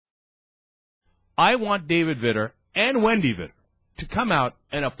I want David Vitter and Wendy Vitter to come out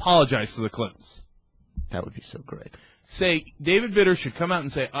and apologize to the Clintons. That would be so great. Say, David Vitter should come out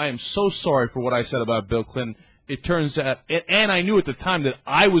and say, I am so sorry for what I said about Bill Clinton. It turns out, and I knew at the time that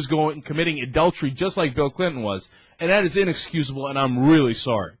I was committing adultery just like Bill Clinton was, and that is inexcusable, and I'm really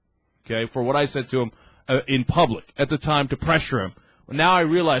sorry, okay, for what I said to him in public at the time to pressure him. Now I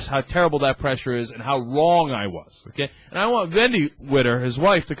realize how terrible that pressure is and how wrong I was, okay? And I want Wendy Vitter, his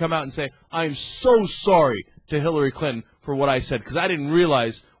wife, to come out and say, I am so sorry to Hillary Clinton for what I said, because I didn't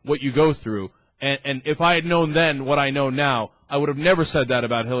realize what you go through. And if I had known then what I know now, I would have never said that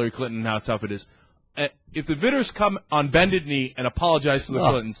about Hillary Clinton and how tough it is. If the Vitters come on bended knee and apologize to the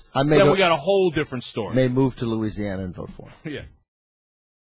Clintons, then we got a whole different story. May move to Louisiana and vote for him. Yeah.